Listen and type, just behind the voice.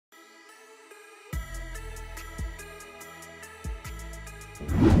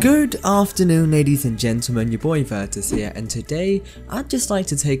Good afternoon ladies and gentlemen, your boy Virtus here, and today I'd just like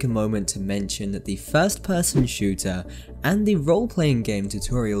to take a moment to mention that the first person shooter and the role-playing game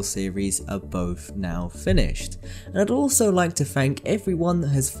tutorial series are both now finished. And I'd also like to thank everyone that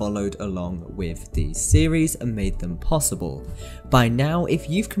has followed along with these series and made them possible. By now, if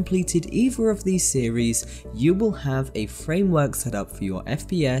you've completed either of these series, you will have a framework set up for your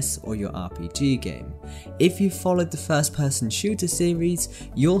FPS or your RPG game. If you followed the first person shooter series,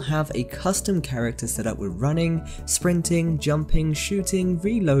 you'll have a custom character set up with running, sprinting, jumping, shooting,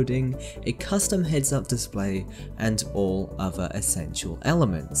 reloading, a custom heads up display, and all other essential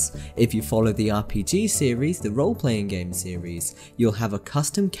elements. If you follow the RPG series, the role-playing game series, you'll have a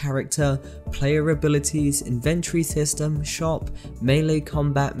custom character, player abilities, inventory system, shop, melee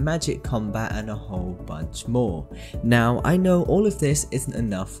combat, magic combat, and a whole bunch more. Now, I know all of this isn't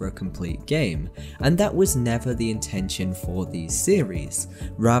enough for a complete game, and that was never the intention for these series,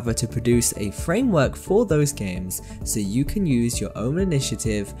 rather to produce a framework for those games so you can use your own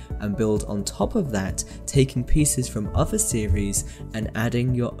initiative and build on top of that, taking pieces from other series and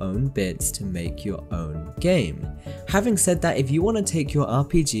adding your own bits to make your own game. Having said that, if you want to take your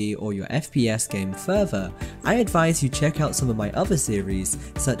RPG or your FPS game further, I advise you check out some of my other series,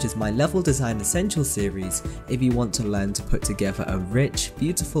 such as my Level Design Essentials series, if you want to learn to put together a rich,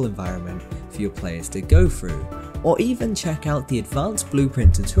 beautiful environment for your players to go through. Or even check out the Advanced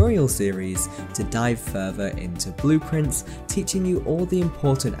Blueprint tutorial series to dive further into blueprints, teaching you all the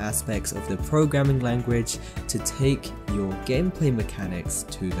important aspects of the programming language to take your gameplay mechanics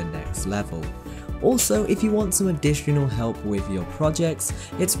to the next level. Also, if you want some additional help with your projects,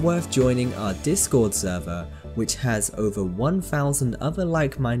 it's worth joining our Discord server, which has over 1,000 other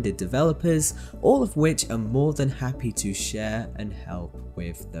like-minded developers, all of which are more than happy to share and help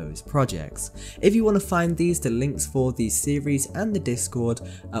with those projects. If you want to find these, the links for these series and the Discord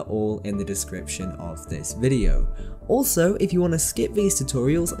are all in the description of this video. Also, if you want to skip these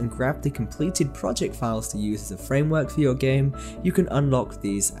tutorials and grab the completed project files to use as a framework for your game, you can unlock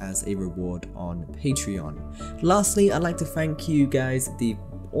these as a reward on Patreon. Lastly, I'd like to thank you guys, the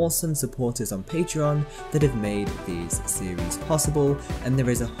awesome supporters on Patreon that have made these series possible, and there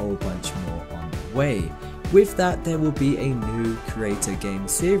is a whole bunch more on the way. With that, there will be a new creator game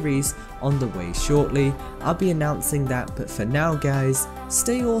series on the way shortly. I'll be announcing that, but for now guys,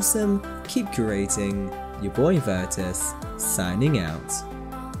 stay awesome, keep curating. Your boy Virtus, signing out.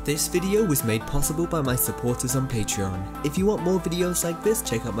 This video was made possible by my supporters on Patreon. If you want more videos like this,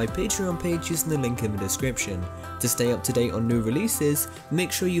 check out my Patreon page using the link in the description. To stay up to date on new releases,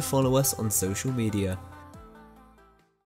 make sure you follow us on social media.